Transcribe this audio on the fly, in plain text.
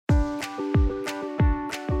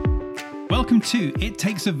Welcome to It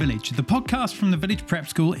Takes a Village, the podcast from the Village Prep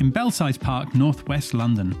School in Belsize Park, northwest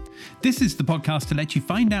London. This is the podcast to let you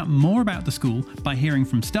find out more about the school by hearing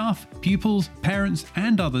from staff, pupils, parents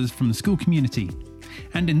and others from the school community.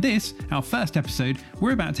 And in this, our first episode,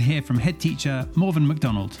 we're about to hear from Headteacher Morven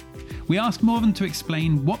MacDonald. We asked Morven to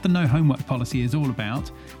explain what the no homework policy is all about,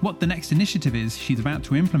 what the next initiative is she's about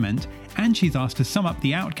to implement, and she's asked to sum up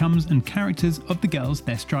the outcomes and characters of the girls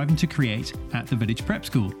they're striving to create at the Village Prep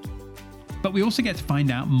School. But we also get to find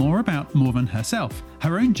out more about Morven herself,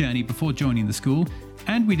 her own journey before joining the school,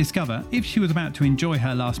 and we discover if she was about to enjoy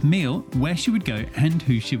her last meal, where she would go and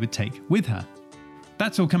who she would take with her.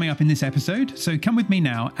 That's all coming up in this episode, so come with me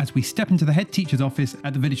now as we step into the head teacher's office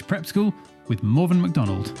at the Village Prep School with Morven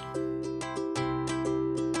MacDonald.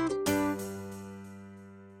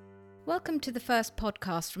 Welcome to the first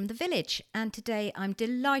podcast from the Village, and today I'm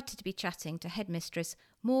delighted to be chatting to Headmistress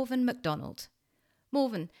Morven MacDonald.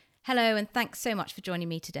 Morven, hello and thanks so much for joining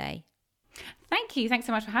me today. Thank you. Thanks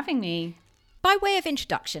so much for having me. By way of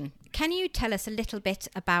introduction, can you tell us a little bit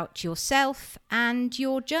about yourself and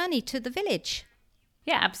your journey to the village?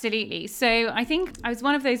 Yeah, absolutely. So I think I was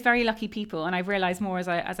one of those very lucky people, and I've realised more as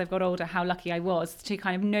I've got older how lucky I was to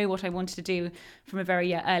kind of know what I wanted to do from a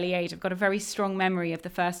very early age. I've got a very strong memory of the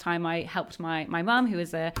first time I helped my mum, who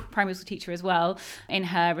was a primary school teacher as well, in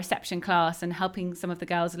her reception class and helping some of the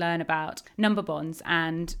girls learn about number bonds.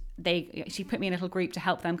 And she put me in a little group to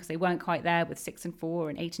help them because they weren't quite there with 6 and 4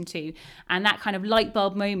 and 8 and 2. And that kind of light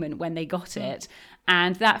bulb moment when they got it.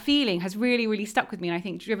 And that feeling has really, really stuck with me. And I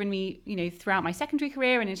think driven me, throughout my secondary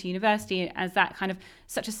career and into university as that kind of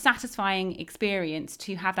such a satisfying experience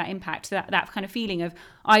to have that impact, that kind of feeling of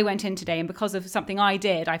I went in today and because of something I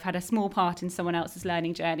did, I've had a small part in someone else's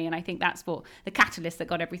learning journey. And I think that's what the catalyst that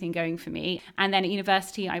got everything going for me. And then at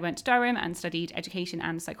university, I went to Durham and studied education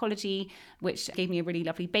and psychology, which gave me a really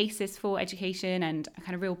lovely basis for education and a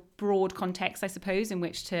kind of real broad context, I suppose, in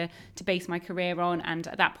which to base my career on. And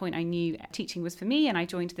at that point, I knew teaching was for me, and I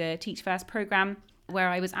joined the Teach First programme, where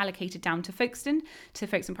I was allocated down to Folkestone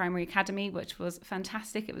Primary Academy, which was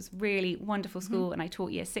fantastic. It was really wonderful school, and I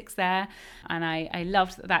taught year 6 there, and I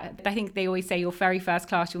loved that. I think they always say your very first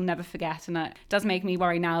class you'll never forget, and it does make me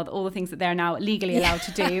worry now that all the things that they're now legally allowed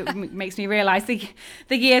to do makes me realise the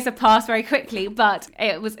years have passed very quickly, but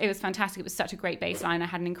it was fantastic. It was such a great baseline. I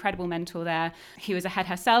had an incredible mentor there. He was a head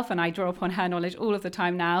herself, and I draw upon her knowledge all of the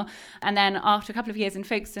time now. And then after a couple of years in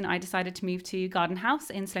Folkestone, I decided to move to Garden House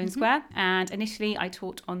in Sloane Square, and initially I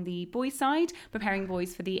taught on the boys' side, preparing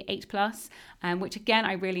boys for the 8+, which again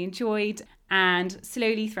I really enjoyed. And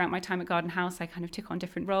slowly throughout my time at Garden House, I kind of took on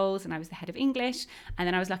different roles, and I was the head of English, and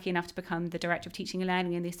then I was lucky enough to become the director of teaching and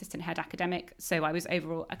learning and the assistant head academic. So I was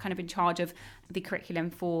overall kind of in charge of the curriculum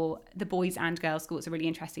for the boys and girls school. It's a really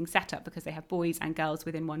interesting setup because they have boys and girls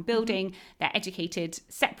within one building. They're educated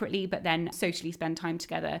separately, but then socially spend time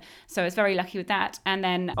together. So I was very lucky with that. And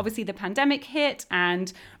then obviously the pandemic hit,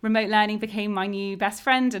 and remote learning became my new best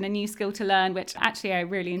friend and a new skill to learn, which actually I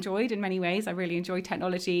really enjoyed in many ways. I really enjoyed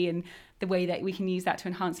technology and the way that we can use that to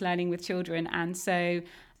enhance learning with children. And so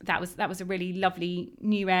that was a really lovely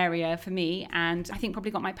new area for me, and I think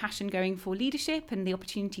probably got my passion going for leadership and the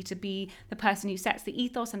opportunity to be the person who sets the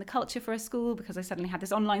ethos and the culture for a school, because I suddenly had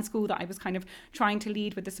this online school that I was kind of trying to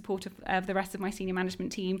lead with the support of the rest of my senior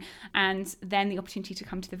management team. And then the opportunity to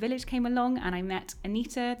come to the village came along, and I met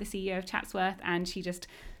Anita, the CEO of Chatsworth, and she just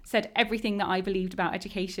said everything that I believed about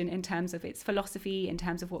education in terms of its philosophy, in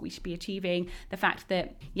terms of what we should be achieving, the fact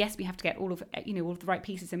that yes, we have to get all of the right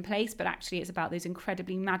pieces in place, but actually it's about those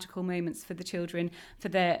incredibly magical moments for the children, for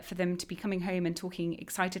them to be coming home and talking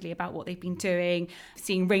excitedly about what they've been doing.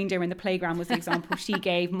 Seeing reindeer in the playground was the example she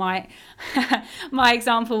gave. My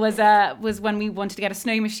example was when we wanted to get a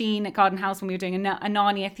snow machine at Garden House when we were doing a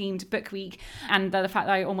Narnia themed book week, and the fact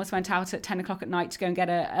that I almost went out at 10 o'clock at night to go and get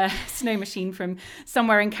a snow machine from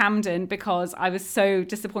somewhere in Camden because I was so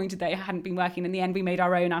disappointed that it hadn't been working. In the end, we made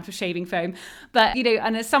our own out of shaving foam. But,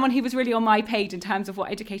 and as someone who was really on my page in terms of what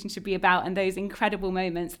education should be about and those incredible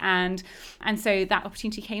moments. And so that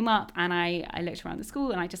opportunity came up, and I looked around the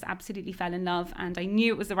school and I just absolutely fell in love. And I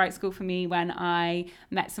knew it was the right school for me when I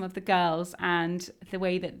met some of the girls, and the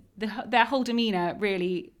way that their whole demeanour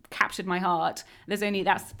really captured my heart.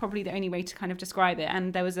 That's probably the only way to kind of describe it.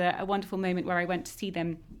 And there was a wonderful moment where I went to see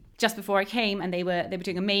them just before I came, and they were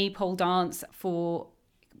doing a maypole dance for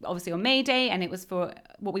obviously on May Day, and it was for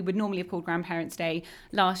what we would normally have called Grandparents' Day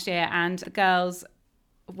last year, and the girls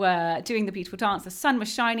were doing the beautiful dance. The sun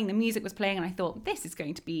was shining, the music was playing, and I thought, this is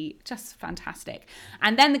going to be just fantastic.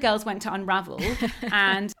 And then the girls went to Unravel,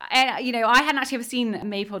 and I hadn't actually ever seen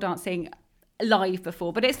maypole dancing live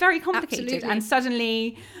before, but it's very complicated. Absolutely. And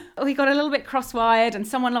suddenly we got a little bit cross-wired and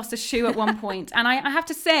someone lost a shoe at one point. And I have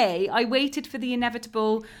to say, I waited for the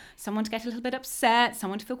inevitable, someone to get a little bit upset,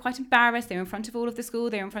 someone to feel quite embarrassed. They were in front of all of the school,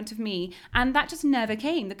 they were in front of me. And that just never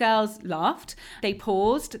came. The girls laughed, they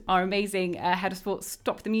paused. Our amazing head of sports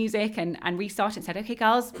stopped the music and restarted and said, okay,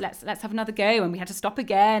 girls, let's have another go. And we had to stop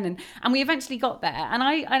again. And we eventually got there. And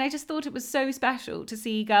I just thought it was so special to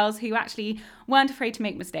see girls who actually weren't afraid to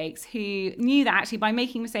make mistakes, who knew that actually by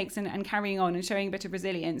making mistakes and carrying on and showing a bit of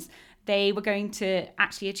resilience, they were going to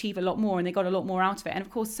actually achieve a lot more and they got a lot more out of it. And of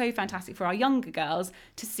course, so fantastic for our younger girls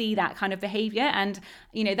to see that kind of behaviour. And,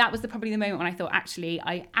 you know, that was probably the moment when I thought, actually,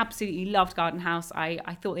 I absolutely loved Garden House.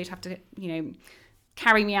 I thought they'd have to, you know,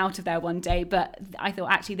 carry me out of there one day. But I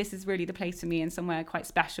thought, actually, this is really the place for me and somewhere quite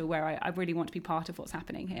special where I really want to be part of what's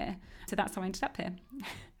happening here. So that's how I ended up here.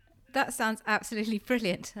 That sounds absolutely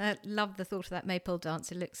brilliant. I love the thought of that maypole dance.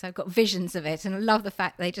 I've got visions of it, and I love the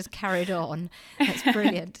fact they just carried on. That's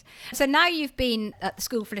brilliant. So now you've been at the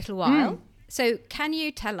school for a little while. So can you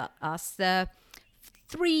tell us the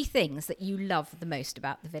 3 things that you love the most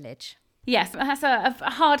about the village? Yes, that's a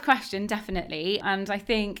hard question, definitely. And I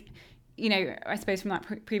think, you know, I suppose from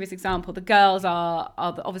that previous example, the girls are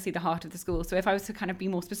obviously the heart of the school. So if I was to kind of be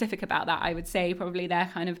more specific about that, I would say probably their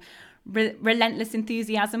kind of relentless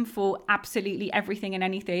enthusiasm for absolutely everything and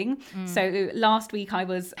anything. So last week I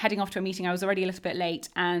was heading off to a meeting. I was already a little bit late,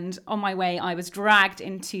 and on my way I was dragged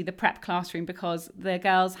into the prep classroom because the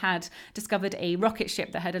girls had discovered a rocket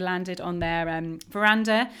ship that had landed on their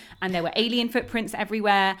veranda, and there were alien footprints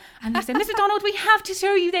everywhere. And they said, Mr. Donald, we have to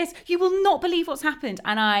show you this. You will not believe what's happened.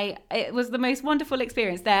 And it was the most wonderful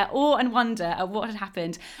experience, their awe and wonder at what had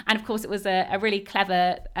happened. And of course it was a really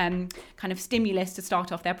clever kind of stimulus to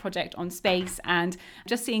start off their project on space, and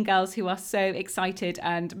just seeing girls who are so excited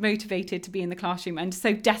and motivated to be in the classroom and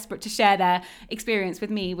so desperate to share their experience with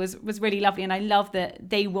me was really lovely. And I love that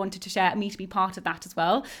they wanted to share me to be part of that as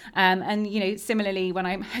well. And you know, similarly, when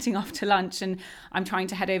I'm heading off to lunch and I'm trying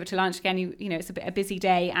to head over to lunch again, you know, it's a busy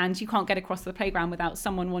day and you can't get across the playground without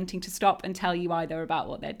someone wanting to stop and tell you either about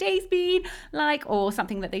what their day's been like or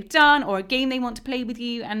something that they've done or a game they want to play with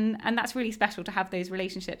you, and that's really special to have those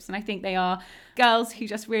relationships. And I think they are girls who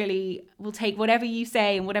just really will take whatever you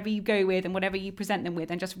say and whatever you go with and whatever you present them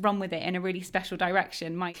with and just run with it in a really special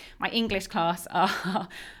direction. My English class are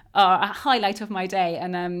a highlight of my day.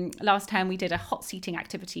 And last term we did a hot seating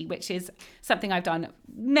activity, which is something I've done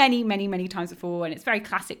many times before. And it's very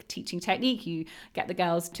classic teaching technique. You get the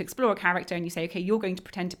girls to explore a character and you say, okay, you're going to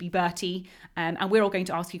pretend to be Bertie, and we're all going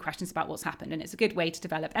to ask you questions about what's happened. And it's a good way to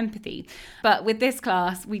develop empathy. But with this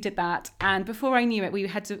class, we did that. And before I knew it, we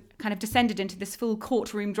had to kind of descended into this full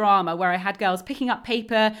courtroom drama where I had girls picking up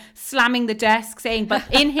paper, slamming the desk, saying, but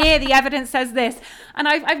in here, the evidence says this. And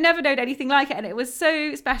I've never known anything like it. And it was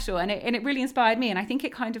so special. And it really inspired me. And I think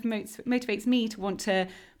it kind of motivates me to want to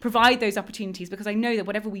provide those opportunities, because I know that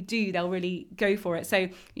whatever we do, they'll really go for it. So,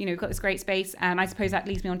 you know, we've got this great space. And I suppose that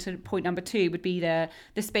leads me on to point number 2 would be the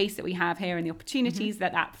space that we have here and the opportunities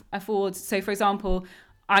that affords. So, for example,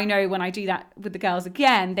 I know when I do that with the girls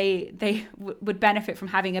again, they would benefit from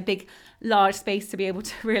having a big, large space to be able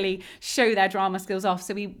to really show their drama skills off.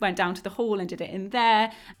 So we went down to the hall and did it in there,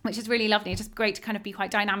 which is really lovely. It's just great to kind of be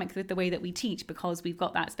quite dynamic with the way that we teach, because we've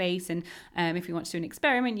got that space. And if you want to do an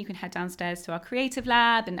experiment, you can head downstairs to our creative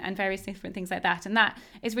lab and various different things like that. And that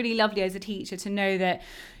is really lovely as a teacher to know that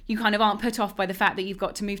you kind of aren't put off by the fact that you've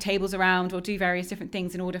got to move tables around or do various different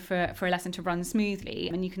things in order for a lesson to run smoothly,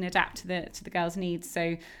 and you can adapt to the girls' needs.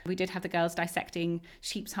 So we did have the girls dissecting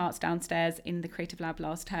sheep's hearts downstairs in the creative lab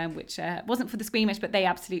last term, which wasn't for the squeamish, but they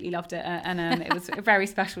absolutely loved it, and it was very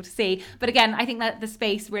special to see. But again, I think that the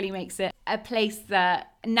space really makes it a place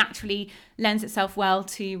that naturally lends itself well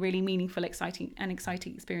to really meaningful, exciting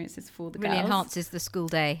experiences for the girls. Really enhances the school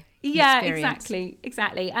day. Yeah, experience.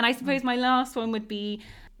 exactly. And I suppose my last one would be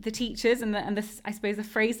the teachers, and I suppose the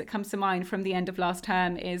phrase that comes to mind from the end of last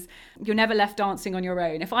term is, you're never left dancing on your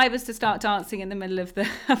own. If I was to start dancing in the middle of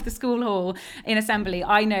the school hall in assembly,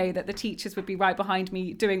 I know that the teachers would be right behind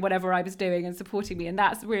me doing whatever I was doing and supporting me, and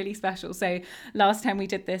that's really special. So last time we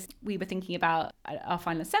did this, we were thinking about our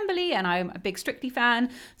final assembly, and I'm a big Strictly fan,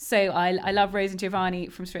 so I love Rose and Giovanni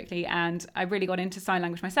from Strictly, and I really got into sign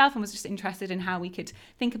language myself and was just interested in how we could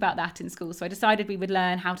think about that in school. So I decided we would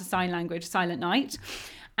learn how to sign language Silent Night.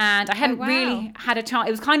 And I hadn't really had a chance.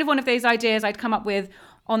 It was kind of one of those ideas I'd come up with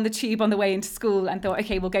on the tube on the way into school and thought,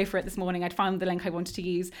 okay, we'll go for it this morning. I'd found the link I wanted to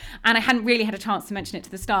use. And I hadn't really had a chance to mention it to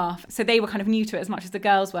the staff. So they were kind of new to it as much as the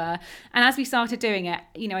girls were. And as we started doing it,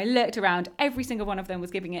 you know, I looked around, every single one of them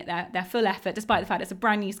was giving it their full effort, despite the fact it's a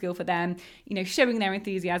brand new skill for them, you know, showing their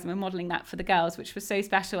enthusiasm and modelling that for the girls, which was so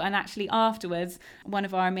special. And actually afterwards, one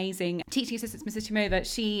of our amazing teaching assistants, Mrs. Timova,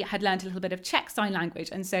 she had learned a little bit of Czech sign language.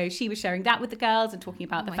 And so she was sharing that with the girls and talking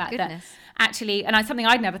about the fact that actually, and something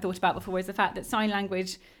I'd never thought about before, is the fact that sign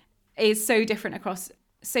language is so different across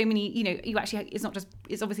so many, you know, you actually, it's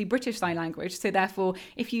obviously British sign language. So therefore,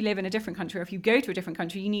 if you live in a different country, or if you go to a different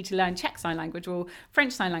country, you need to learn Czech sign language or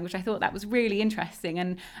French sign language. I thought that was really interesting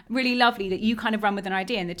and really lovely that you kind of run with an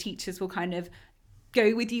idea and the teachers will kind of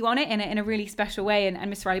go with you on it in a really special way. And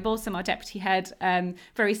Miss Riley Balsam, our deputy head,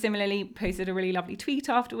 very similarly posted a really lovely tweet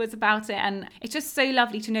afterwards about it. And it's just so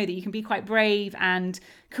lovely to know that you can be quite brave and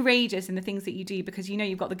courageous in the things that you do, because you know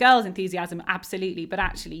you've got the girls' enthusiasm, absolutely, but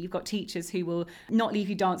actually you've got teachers who will not leave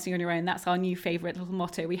you dancing on your own. That's our new favourite little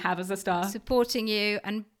motto we have as a staff. Supporting you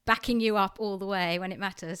and backing you up all the way when it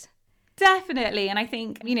matters. Definitely. And I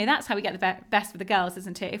think, you know, that's how we get the best for the girls,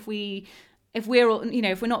 isn't it? If we're all, you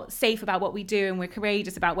know, if we're not safe about what we do and we're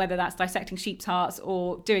courageous about whether that's dissecting sheep's hearts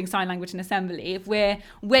or doing sign language in assembly, if we're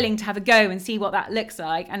willing to have a go and see what that looks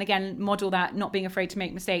like, and again, model that, not being afraid to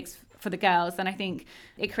make mistakes for the girls, then I think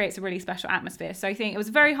it creates a really special atmosphere. So I think it was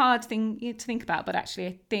a very hard thing to think about, but actually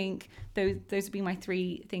I think those would be my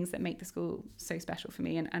three things that make the school so special for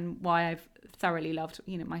me and why I've thoroughly loved,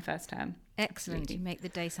 you know, my first term. Excellent. You make the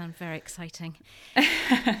day sound very exciting.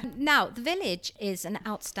 Now, the Village is an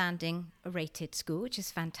outstanding rated school, which is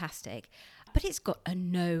fantastic, but it's got a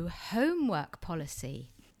no homework policy.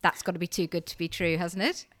 That's got to be too good to be true, hasn't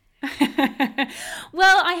it?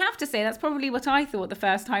 Well, I have to say that's probably what I thought the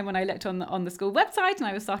first time when I looked on the school website and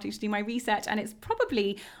I was starting to do my research, and it's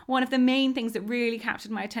probably one of the main things that really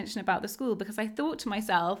captured my attention about the school, because I thought to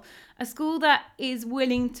myself, a school that is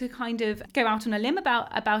willing to kind of go out on a limb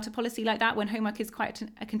about a policy like that when homework is quite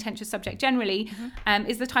a contentious subject generally,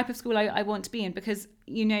 is the type of school I want to be in, because,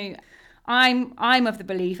 you know, I'm of the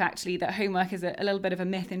belief actually that homework is a little bit of a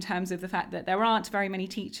myth in terms of the fact that there aren't very many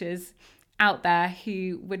teachers out there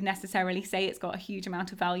who would necessarily say it's got a huge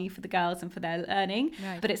amount of value for the girls and for their learning,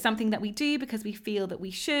 but it's something that we do because we feel that we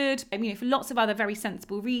should, you know, for lots of other very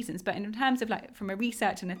sensible reasons. But in terms of like from a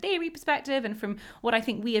research and a theory perspective, and from what I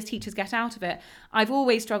think we as teachers get out of it, I've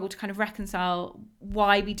always struggled to kind of reconcile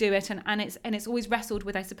why we do it, and it's always wrestled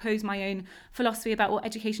with, I suppose, my own philosophy about what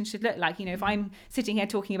education should look like. You know, if I'm sitting here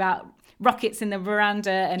talking about rockets in the veranda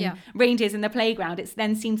and reindeers in the playground, it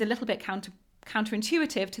then seems a little bit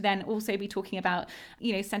counterintuitive to then also be talking about,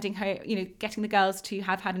 you know, sending her, you know, getting the girls to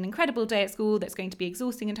have had an incredible day at school that's going to be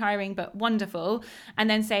exhausting and tiring but wonderful, and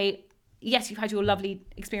then say, yes, you've had your lovely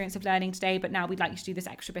experience of learning today, but now we'd like you to do this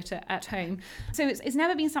extra bit at home. So it's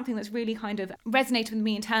never been something that's really kind of resonated with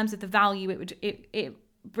me in terms of the value it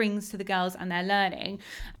brings to the girls and their learning.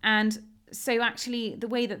 And so actually the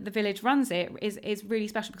way that the Village runs it is really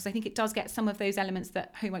special, because I think it does get some of those elements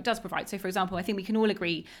that homework does provide. So for example, I think we can all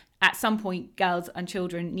agree at some point girls and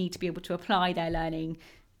children need to be able to apply their learning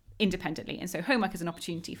independently, and so homework is an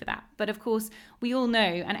opportunity for that. But of course we all know,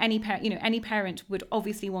 and any parent would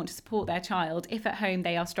obviously want to support their child if at home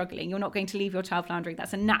they are struggling. You're not going to leave your child floundering.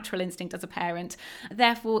 That's a natural instinct as a parent.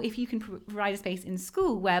 Therefore, if you can provide a space in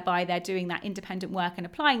school whereby they're doing that independent work and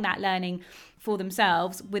applying that learning for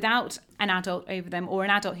themselves without an adult over them, or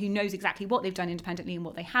an adult who knows exactly what they've done independently and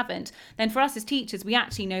what they haven't, then for us as teachers, we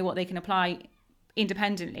actually know what they can apply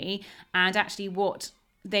independently and actually what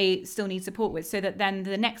they still need support with, so that then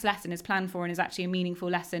the next lesson is planned for and is actually a meaningful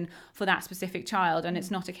lesson for that specific child. And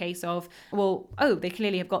it's not a case of, well, oh, they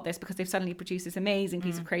clearly have got this because they've suddenly produced this amazing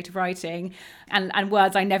piece of creative writing and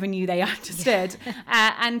words I never knew they understood.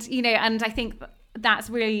 And, you know, and I think that's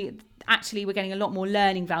really, actually we're getting a lot more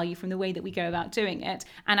learning value from the way that we go about doing it,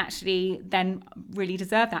 and actually then really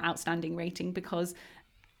deserve that outstanding rating, because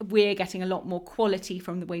we're getting a lot more quality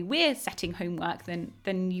from the way we're setting homework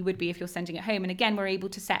than you would be if you're sending it home. And again, we're able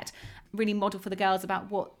to really model for the girls about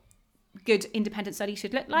what good independent study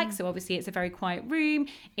should look like. So obviously it's a very quiet room,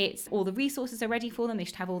 it's all the resources are ready for them, they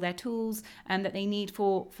should have all their tools that they need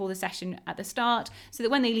for the session at the start, so that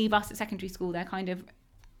when they leave us at secondary school, they're kind of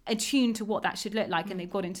attuned to what that should look like, and they've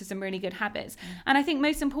got into some really good habits. And I think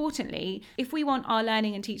most importantly, if we want our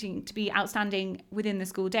learning and teaching to be outstanding within the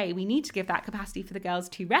school day, we need to give that capacity for the girls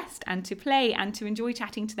to rest and to play and to enjoy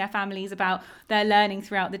chatting to their families about their learning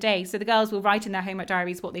throughout the day. So the girls will write in their homework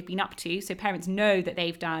diaries what they've been up to, so parents know that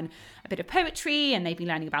they've done a bit of poetry and they've been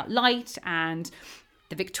learning about light and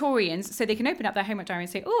the Victorians, so they can open up their homework diary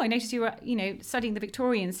and say, oh, I noticed you were, studying the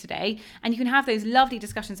Victorians today. And you can have those lovely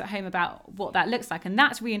discussions at home about what that looks like. And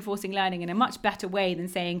that's reinforcing learning in a much better way than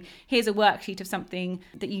saying, here's a worksheet of something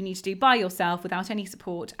that you need to do by yourself without any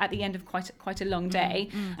support at the end of quite a long day.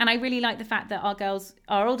 And I really like the fact that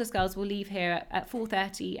our oldest girls will leave here at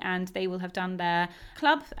 4:30 and they will have done their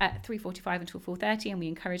club at 3:45 until 4:30, and we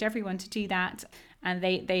encourage everyone to do that. And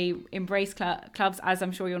they embrace clubs, as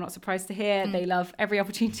I'm sure you're not surprised to hear. They love every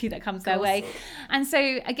opportunity that comes their way. And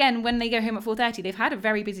so, again, when they go home at 4:30, they've had a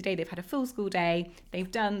very busy day. They've had a full school day.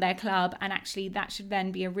 They've done their club. And actually, that should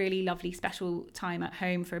then be a really lovely, special time at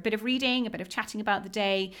home for a bit of reading, a bit of chatting about the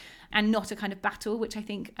day, and not a kind of battle, which I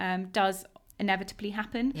think does inevitably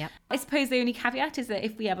happen. Yep. I suppose the only caveat is that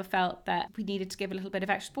if we ever felt that we needed to give a little bit of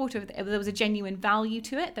extra support, or if there was a genuine value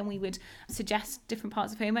to it, then we would suggest different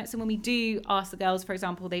parts of homework. So when we do ask the girls, for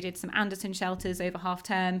example, they did some Anderson shelters over half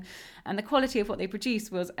term, and the quality of what they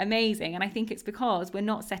produced was amazing. And I think it's because we're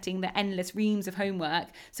not setting the endless reams of homework.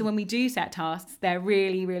 So when we do set tasks, they're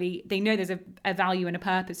really, really, they know there's a value and a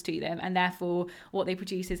purpose to them, and therefore what they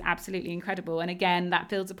produce is absolutely incredible. And again, that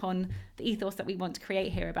builds upon the ethos that we want to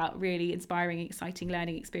create here about really inspiring, exciting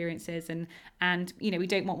learning experiences, and we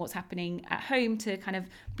don't want what's happening at home to kind of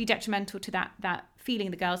be detrimental to that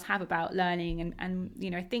feeling the girls have about learning. And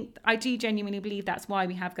I do genuinely believe that's why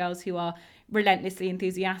we have girls who are relentlessly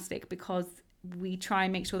enthusiastic, because we try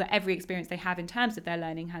and make sure that every experience they have in terms of their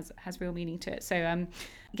learning has real meaning to it. So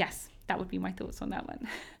yes, that would be my thoughts on that one.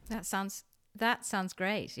 That sounds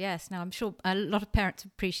great. Yes. Now I'm sure a lot of parents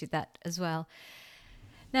appreciate that as well.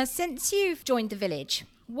 Now, since you've joined the village,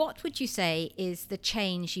 what would you say is the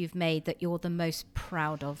change you've made that you're the most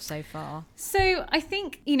proud of so far? So I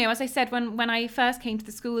think, as I said, when I first came to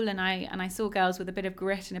the school and I saw girls with a bit of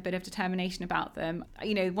grit and a bit of determination about them,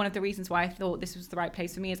 one of the reasons why I thought this was the right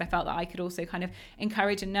place for me is I felt that I could also kind of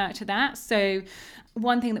encourage and nurture that. So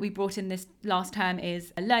one thing that we brought in this last term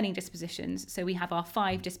is learning dispositions. So we have our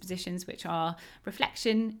 5 dispositions, which are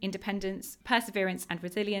reflection, independence, perseverance and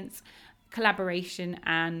resilience, collaboration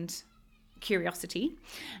and curiosity.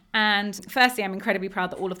 And firstly, I'm incredibly proud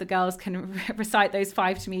that all of the girls can recite those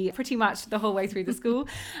 5 to me pretty much the whole way through the school.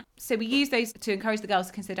 So we use those to encourage the girls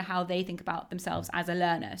to consider how they think about themselves as a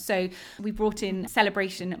learner. So we brought in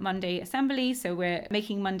Celebration Monday Assembly. So we're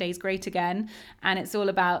making Mondays great again. And it's all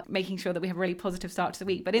about making sure that we have a really positive start to the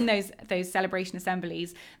week. But in those celebration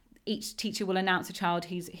assemblies, each teacher will announce a child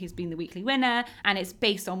who's been the weekly winner, and it's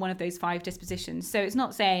based on one of those 5 dispositions. So it's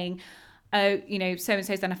not saying, oh,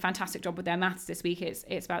 so-and-so's done a fantastic job with their maths this week.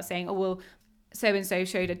 It's about saying, oh, well, so-and-so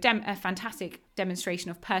showed a fantastic demonstration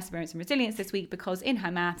of perseverance and resilience this week because in her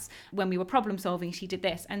maths, when we were problem solving, she did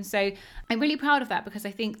this. And so I'm really proud of that, because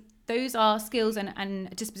I think those are skills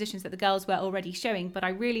and dispositions that the girls were already showing. But I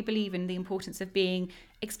really believe in the importance of being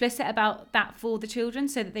explicit about that for the children,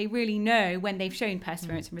 so that they really know when they've shown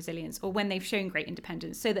perseverance and resilience, or when they've shown great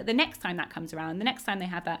independence, so that the next time that comes around, the next time they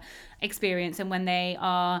have that experience, and when they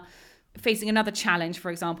are facing another challenge,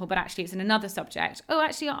 for example, but actually it's in another subject. Oh,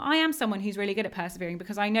 actually, I am someone who's really good at persevering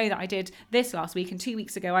because I know that I did this last week, and 2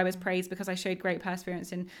 weeks ago I was praised because I showed great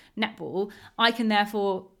perseverance in netball. I can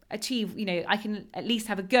therefore achieve, I can at least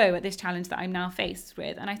have a go at this challenge that I'm now faced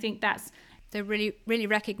with. And I think that's... They're really, really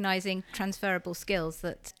recognising transferable skills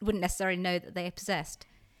that wouldn't necessarily know that they possessed.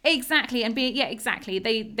 Exactly. And exactly.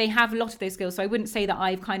 They have a lot of those skills. So I wouldn't say that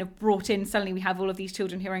I've kind of brought in, suddenly we have all of these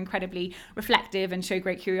children who are incredibly reflective and show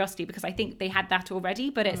great curiosity, because I think they had that already,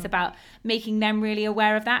 but it's about making them really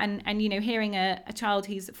aware of that. And hearing a child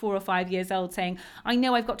who's 4 or 5 years old saying, I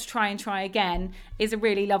know I've got to try and try again, is a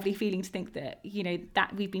really lovely feeling to think that,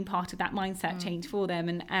 that we've been part of that mindset change for them.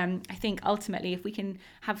 And I think ultimately, if we can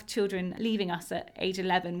have children leaving us at age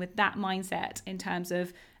 11 with that mindset in terms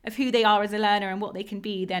of who they are as a learner and what they can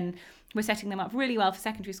be, then we're setting them up really well for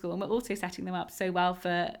secondary school, and we're also setting them up so well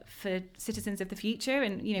for citizens of the future.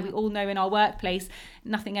 And we all know in our workplace,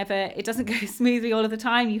 it doesn't go smoothly all of the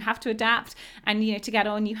time. You have to adapt, and to get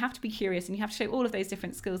on, you have to be curious, and you have to show all of those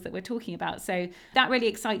different skills that we're talking about. So that really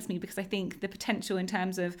excites me, because I think the potential in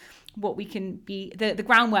terms of what we can be, the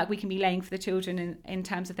groundwork we can be laying for the children in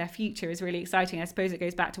terms of their future is really exciting. I suppose it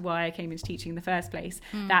goes back to why I came into teaching in the first place.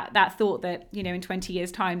 That thought that in 20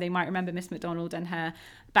 years time they might remember Miss MacDonald and her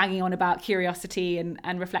banging on about curiosity and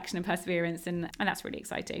reflection and perseverance, and that's really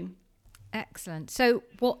exciting. Excellent. So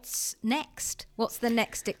what's next? What's the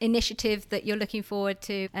next initiative that you're looking forward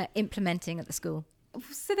to implementing at the school?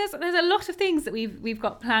 So there's a lot of things that we've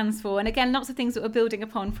got plans for, and again, lots of things that we're building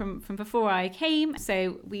upon from before I came.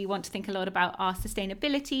 So we want to think a lot about our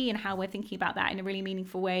sustainability and how we're thinking about that in a really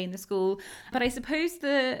meaningful way in the school. But I suppose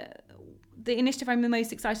the the initiative I'm the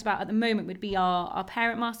most excited about at the moment would be our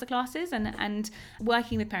parent masterclasses and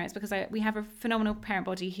working with parents, because we have a phenomenal parent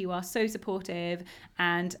body who are so supportive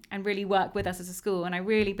and really work with us as a school. And I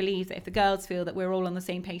really believe that if the girls feel that we're all on the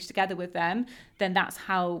same page together with them, then that's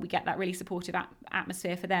how we get that really supportive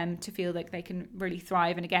atmosphere for them to feel like they can really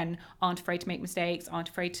thrive, and again aren't afraid to make mistakes, aren't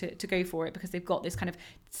afraid to go for it, because they've got this kind of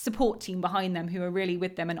support team behind them who are really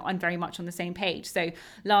with them and very much on the same page. So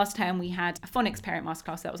last term we had a phonics parent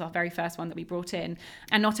masterclass. That was our very first one that we brought in,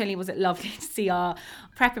 and not only was it lovely to see our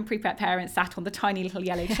prep and pre-prep parents sat on the tiny little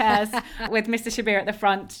yellow chairs with Mr. Shabir at the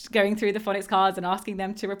front going through the phonics cards and asking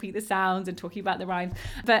them to repeat the sounds and talking about the rhymes,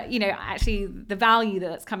 but actually the value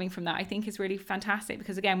that's coming from that I think is really fantastic,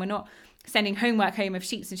 because again we're not sending homework home of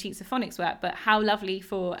sheets and sheets of phonics work, but how lovely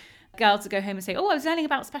for girls to go home and say, oh, I was learning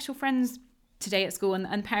about special friends today at school,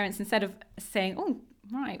 and parents, instead of saying, oh,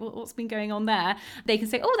 right, what's been going on there, they can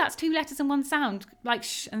say, oh, that's 2 letters and 1 sound, like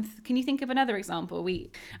shh, and can you think of another example?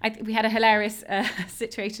 We had a hilarious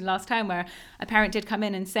situation last time where a parent did come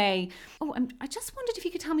in and say, oh, I just wondered if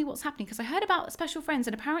you could tell me what's happening, because I heard about special friends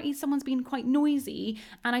and apparently someone's been quite noisy,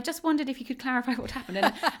 and I just wondered if you could clarify what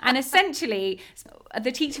happened. And essentially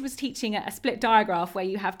the teacher was teaching a split diagraph where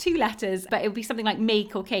you have 2 letters, but it would be something like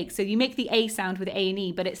make or cake, so you make the A sound with A and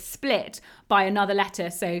E, but it's split by another letter.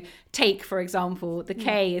 So take, for example, the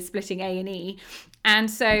K is splitting A and E. And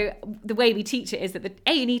so the way we teach it is that the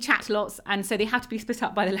A and E chat lots, and so they have to be split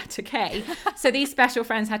up by the letter K. So these special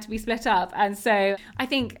friends had to be split up. And so I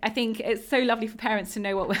think it's so lovely for parents to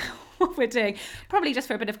know what we're doing, probably just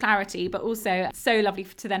for a bit of clarity, but also so lovely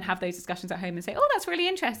to then have those discussions at home and say, oh, that's really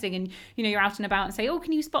interesting. And, you're out and about and say, oh,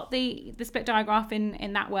 can you spot the split diagraph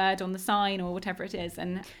in that word on the sign or whatever it is?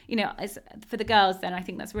 And, as for the girls, then I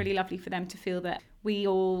think that's really lovely for them to feel that we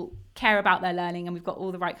all care about their learning and we've got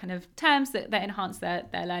all the right kind of terms that enhance their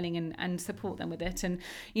learning and support them with it. And,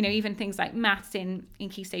 even things like maths in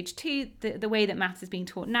Key Stage 2, the way that maths is being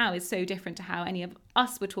taught now is so different to how any of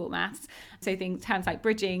us were taught maths. So terms like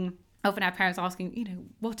bridging, often have parents asking,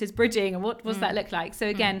 what is bridging and what does that look like? So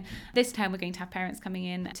again, this term we're going to have parents coming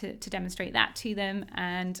in to demonstrate that to them.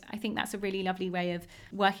 And I think that's a really lovely way of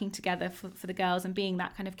working together for the girls and being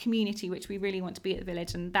that kind of community, which we really want to be at the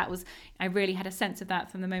village. And I really had a sense of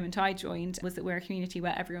that from the moment I joined, was that we're a community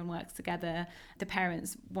where everyone works together. The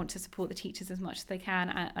parents want to support the teachers as much as they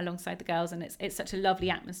can alongside the girls. And it's such a lovely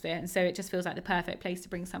atmosphere. And so it just feels like the perfect place to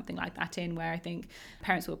bring something like that in, where I think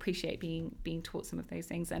parents will appreciate being taught some of those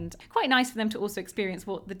things. And quite nice for them to also experience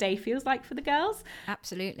what the day feels like for the girls.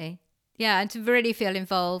 Absolutely. Yeah, and to really feel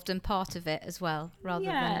involved and part of it as well, rather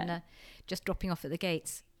than just dropping off at the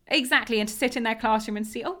gates. Exactly, and to sit in their classroom and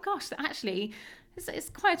see, oh gosh, actually it's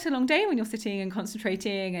quite a long day when you're sitting and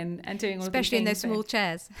concentrating and doing all of these things. Especially in those small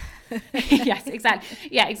chairs. Yes, exactly.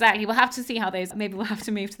 Yeah, exactly. We'll have to see how maybe we'll have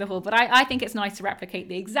to move to the hall. But I think it's nice to replicate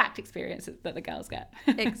the exact experience that the girls get.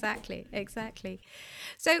 Exactly.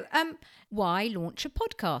 So why launch a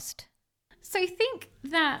podcast? So I think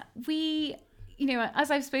that we,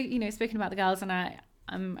 as I've spoken about the girls, and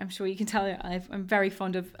I'm sure you can tell I'm very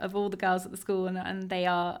fond of all the girls at the school, and they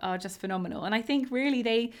are just phenomenal. And I think really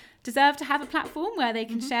they deserve to have a platform where they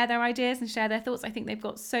can share their ideas and share their thoughts. I think they've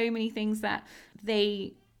got so many things that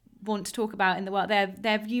they want to talk about in the world.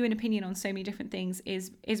 Their view and opinion on so many different things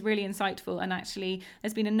is really insightful. And actually,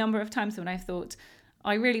 there's been a number of times when I've thought,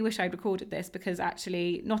 I really wish I'd recorded this, because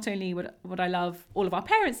actually not only would I love all of our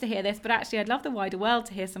parents to hear this, but actually I'd love the wider world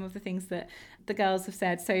to hear some of the things that the girls have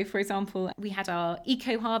said. So for example, we had our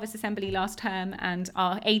Eco Harvest Assembly last term, and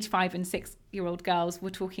our age 5 and 6-year-old girls were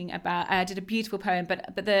talking about, did a beautiful poem,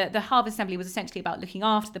 but the Harvest Assembly was essentially about looking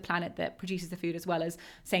after the planet that produces the food, as well as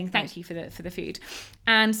saying thank you for the food.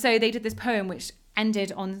 And so they did this poem which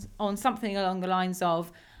ended on something along the lines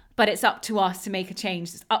of, but it's up to us to make a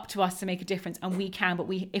change. It's up to us to make a difference, and we can. But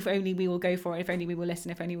if only we will go for it. If only we will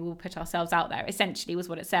listen. If only we will put ourselves out there. Essentially, was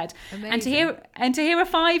what it said. Amazing. And to hear a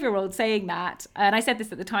 5-year-old saying that, and I said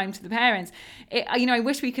this at the time to the parents. I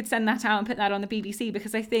wish we could send that out and put that on the BBC,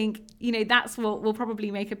 because I think that's what will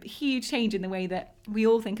probably make a huge change in the way that we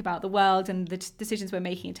all think about the world and the decisions we're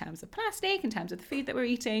making in terms of plastic, in terms of the food that we're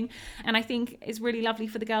eating. And I think it's really lovely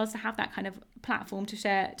for the girls to have that kind of platform to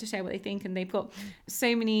share what they think. And they've got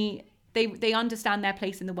so many. They understand their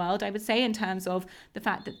place in the world, I would say, in terms of the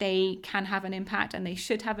fact that they can have an impact and they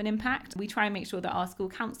should have an impact. We try and make sure that our school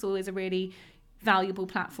council is a really valuable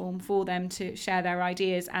platform for them to share their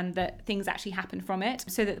ideas, and that things actually happen from it,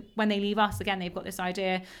 so that when they leave us, again, they've got this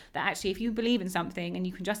idea that actually if you believe in something and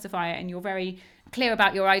you can justify it and you're very clear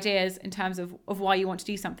about your ideas in terms of why you want to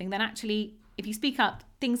do something, then actually if you speak up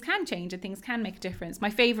things can change and things can make a difference. My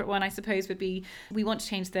favourite one, I suppose, would be we want to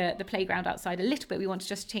change the playground outside a little bit. We want to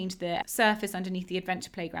just change the surface underneath the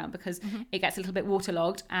adventure playground because it gets a little bit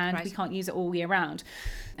waterlogged and we can't use it all year round.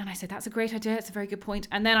 And I said, that's a great idea. It's a very good point.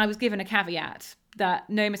 And then I was given a caveat that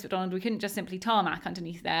no, Miss MacDonald, we couldn't just simply tarmac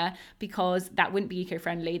underneath there because that wouldn't be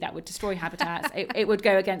eco-friendly. That would destroy habitats. it would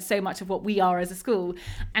go against so much of what we are as a school.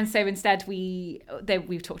 And so instead we've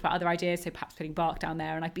talked about other ideas, so perhaps putting bark down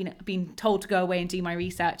there. And I've been told to go away and do my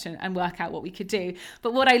research and work out what we could do.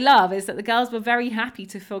 But what I love is that the girls were very happy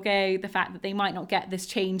to forgo the fact that they might not get this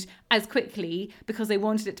change as quickly because they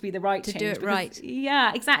wanted it to be the right change. To do it right.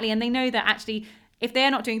 Yeah, exactly. And they know that actually if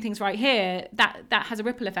they're not doing things right here, that has a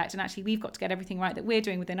ripple effect. And actually, we've got to get everything right that we're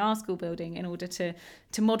doing within our school building in order to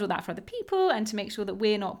model that for other people and to make sure that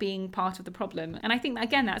we're not being part of the problem. And I think, that,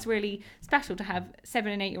 again, that's really special to have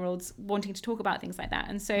 7 and 8 year olds wanting to talk about things like that.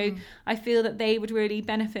 And so I feel that they would really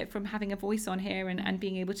benefit from having a voice on here and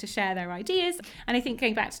being able to share their ideas. And I think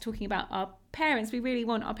going back to talking about our parents, we really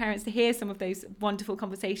want our parents to hear some of those wonderful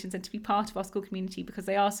conversations and to be part of our school community because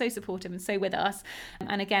they are so supportive and so with us.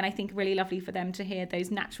 And again, I think really lovely for them to hear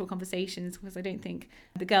those natural conversations because I don't think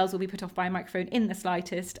the girls will be put off by a microphone in the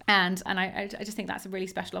slightest. And I just think that's a really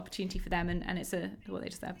special opportunity for them and it's what they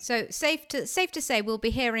deserve. So safe to say we'll be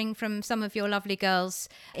hearing from some of your lovely girls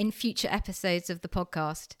in future episodes of the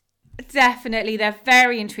podcast. Definitely. They're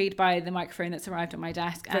very intrigued by the microphone that's arrived on my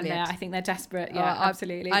desk. Brilliant. And I think they're desperate. Yeah,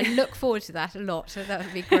 absolutely. I look forward to that a lot. So that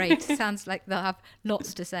would be great. Sounds like they'll have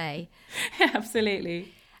lots to say.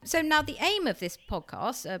 Absolutely. So now the aim of this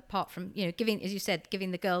podcast, apart from, giving, as you said,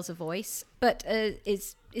 giving the girls a voice, but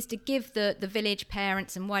is to give the village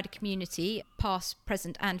parents and wider community, past,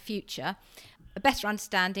 present and future, a better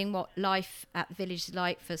understanding what life at the village is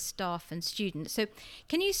like for staff and students. So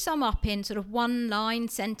can you sum up in sort of one line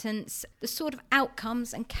sentence the sort of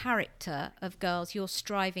outcomes and character of girls you're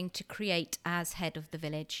striving to create as head of the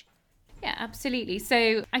village? Yeah, absolutely.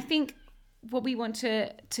 So I think what we want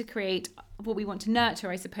to create, what we want to nurture,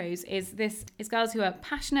 I suppose, is girls who are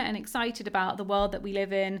passionate and excited about the world that we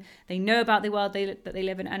live in. They know about the world that they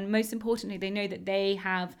live in, and most importantly, they know that they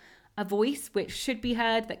have a voice which should be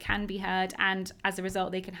heard, that can be heard, and as a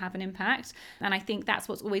result they can have an impact. And I think that's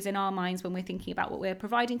what's always in our minds when we're thinking about what we're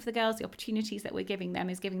providing for the girls, the opportunities that we're giving them,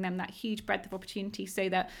 is giving them that huge breadth of opportunity so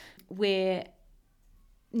that we're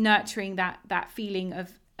nurturing that feeling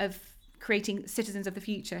of creating citizens of the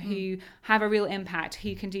future who have a real impact,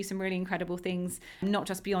 who can do some really incredible things, not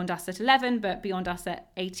just beyond us at 11, but beyond us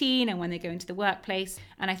at 18 and when they go into the workplace.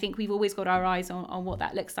 And I think we've always got our eyes on what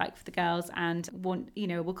that looks like for the girls, and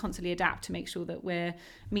we'll constantly adapt to make sure that we're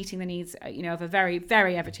meeting the needs, of a very,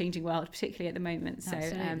 very ever-changing world, particularly at the moment. So,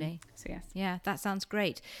 absolutely. So yes. Yeah, that sounds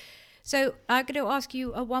great. So I'm going to ask you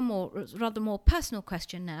one more, rather more personal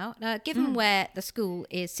question now. Given where the school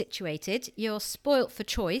is situated, you're spoilt for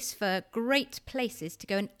choice for great places to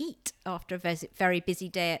go and eat after a very busy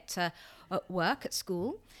day at work, at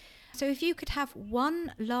school. So if you could have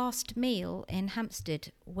one last meal in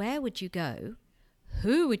Hampstead, where would you go?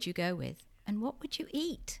 Who would you go with? And what would you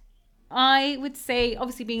eat? I would say,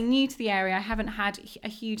 obviously being new to the area, I haven't had a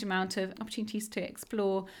huge amount of opportunities to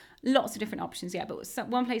explore lots of different options yet. But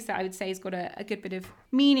one place that I would say has got a good bit of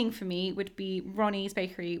meaning for me would be Ronnie's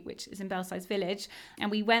Bakery, which is in Belsize Village.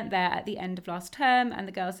 And we went there at the end of last term, and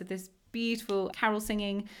the girls did this beautiful carol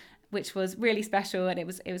singing, which was really special, and it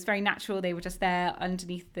was very natural. They were just there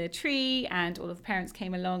underneath the tree, and all of the parents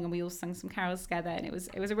came along, and we all sang some carols together, and it was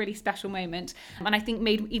a really special moment. And I think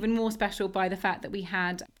made even more special by the fact that we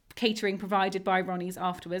had catering provided by Ronnie's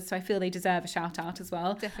afterwards, so I feel they deserve a shout out as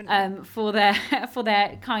well. Definitely. For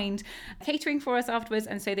their kind catering for us afterwards.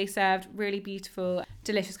 And so they served really beautiful,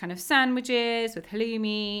 delicious kind of sandwiches with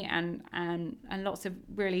halloumi and lots of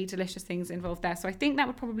really delicious things involved there. So I think that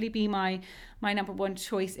would probably be my number one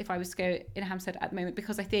choice if I was to go in Hampstead at the moment,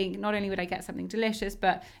 because I think not only would I get something delicious,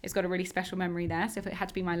 but it's got a really special memory there. So if it had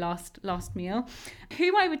to be my last meal,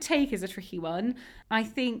 who I would take is a tricky one. I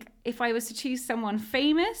think if I was to choose someone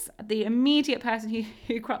famous, the immediate person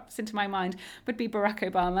who crops into my mind would be Barack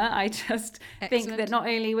Obama. I just think that not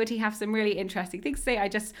only would he have some really interesting things to say, I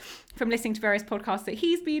just, from listening to various podcasts that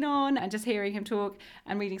he's been on and just hearing him talk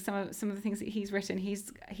and reading some of the things that he's written,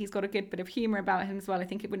 he's got a good bit of humour about him as well. I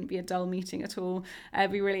think it wouldn't be a dull meeting at all.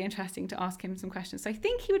 It'd be really interesting to ask him some questions. So I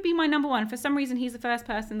think he would be my number one. For some reason, he's the first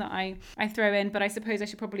person that I throw in, but I suppose I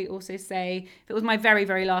should probably also say, if it was my very,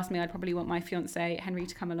 very last meal, I'd probably want my fiance Henry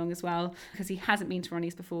to come along as well, because he hasn't been to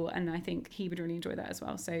Ronnie's before, and I think he would really enjoy that as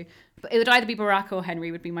well. So it would either be Barack or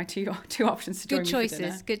Henry would be my two options to join me for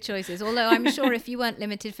dinner. Good choices. Although I'm sure if you weren't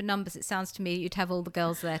limited for numbers, it sounds to me you'd have all the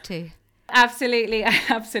girls there too.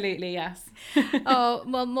 Absolutely, yes. Oh,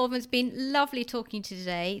 well, Morven, it's been lovely talking to you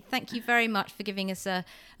today. Thank you very much for giving us a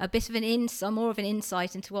bit of more of an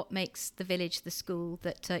insight into what makes the village the school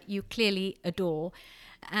that you clearly adore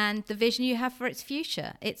and the vision you have for its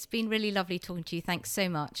future. It's been really lovely talking to you. Thanks so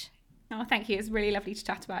much. Oh, thank you. It's really lovely to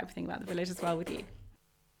chat about everything about the village as well with you.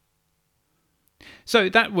 So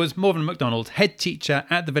that was Morven MacDonald, head teacher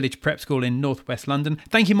at the Village Prep School in North West London.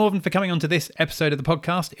 Thank you, Morven, for coming on to this episode of the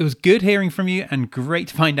podcast. It was good hearing from you and great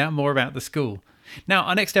to find out more about the school. Now,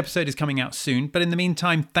 our next episode is coming out soon, but in the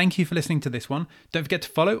meantime, thank you for listening to this one. Don't forget to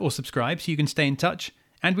follow or subscribe so you can stay in touch,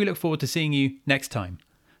 and we look forward to seeing you next time.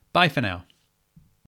 Bye for now.